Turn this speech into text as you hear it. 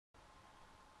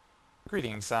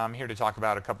Greetings. I'm here to talk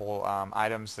about a couple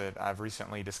items that I've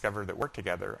recently discovered that work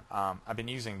together. I've been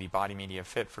using the Bodymedia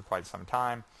Fit for quite some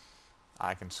time.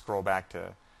 I can scroll back to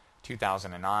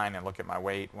 2009 and look at my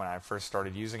weight. When I first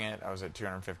started using it, I was at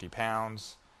 250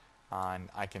 pounds. And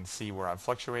I can see where I've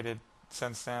fluctuated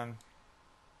since then.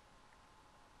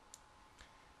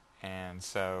 And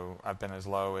so I've been as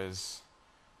low as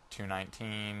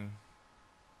 219,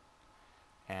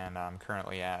 and I'm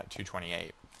currently at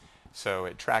 228. So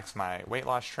it tracks my weight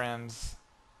loss trends,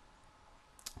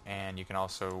 and you can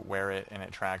also wear it and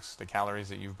it tracks the calories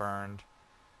that you've burned.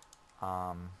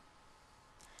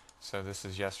 So this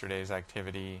is yesterday's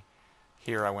activity.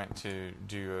 Here I went to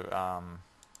do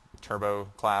turbo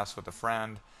class with a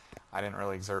friend. I didn't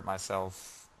really exert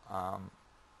myself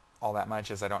all that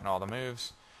much as I don't know all the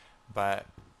moves, but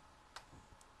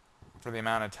for the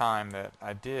amount of time that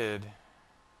I did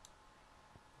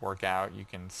work out, you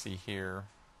can see here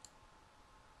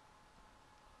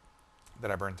that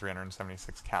I burned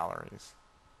 376 calories.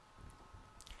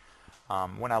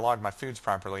 When I logged my foods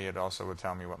properly, it also would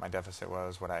tell me what my deficit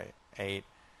was, what I ate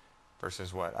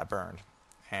versus what I burned.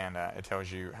 And it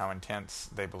tells you how intense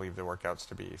they believe the workouts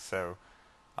to be. So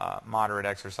moderate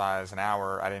exercise, an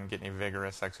hour. I didn't get any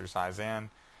vigorous exercise in.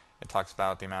 It talks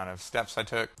about the amount of steps I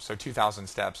took. So 2,000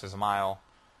 steps is a mile.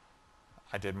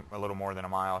 I did a little more than a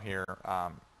mile here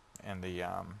in the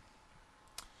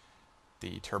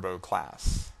turbo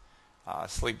class.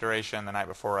 Sleep duration, the night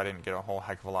before I didn't get a whole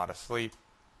heck of a lot of sleep.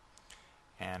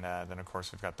 And then of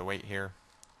course we've got the weight here.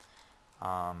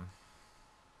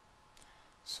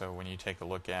 So when you take a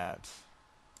look at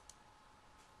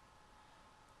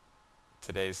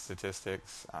today's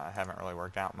statistics, I haven't really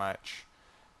worked out much,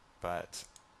 but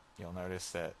you'll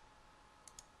notice that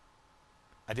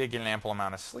I did get an ample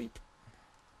amount of sleep.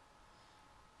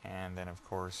 And then of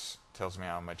course tells me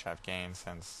how much I've gained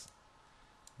since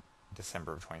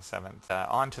December of 27th.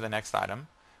 On to the next item.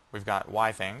 We've got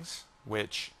Mythings,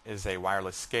 which is a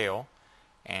wireless scale,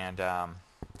 and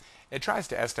it tries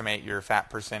to estimate your fat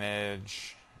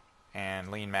percentage and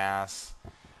lean mass.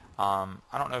 I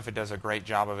don't know if it does a great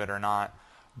job of it or not,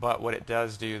 but what it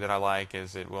does do that I like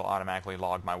is it will automatically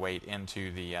log my weight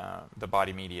into the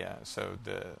Bodymedia. So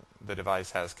the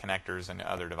device has connectors into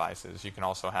other devices. You can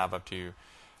also have up to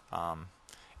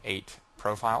 8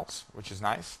 profiles, which is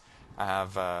nice. I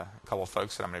have a couple of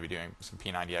folks that I'm going to be doing some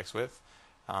P90X with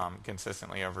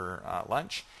consistently over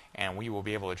lunch, and we will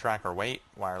be able to track our weight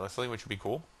wirelessly, which would be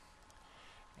cool.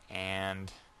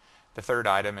 And the third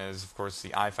item is, of course, the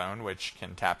iPhone, which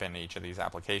can tap into each of these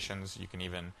applications. You can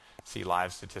even see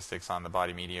live statistics on the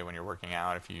Bodymedia when you're working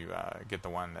out if you get the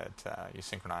one that you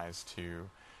synchronize to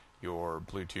your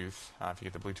Bluetooth, if you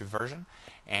get the Bluetooth version.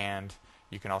 And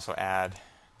you can also add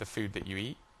the food that you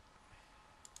eat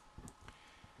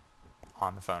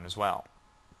on the phone as well.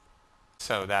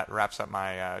 So that wraps up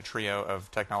my trio of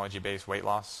technology-based weight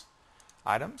loss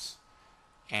items,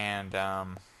 and I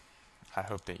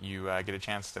hope that you get a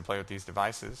chance to play with these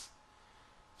devices.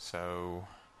 So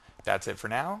that's it for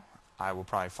now. I will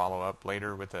probably follow up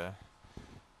later with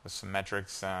some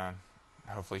metrics,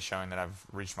 hopefully showing that I've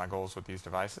reached my goals with these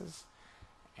devices.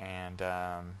 And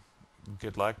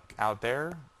good luck out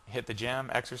there. Hit the gym,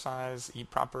 exercise,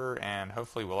 eat proper, and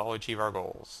hopefully we'll all achieve our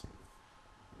goals.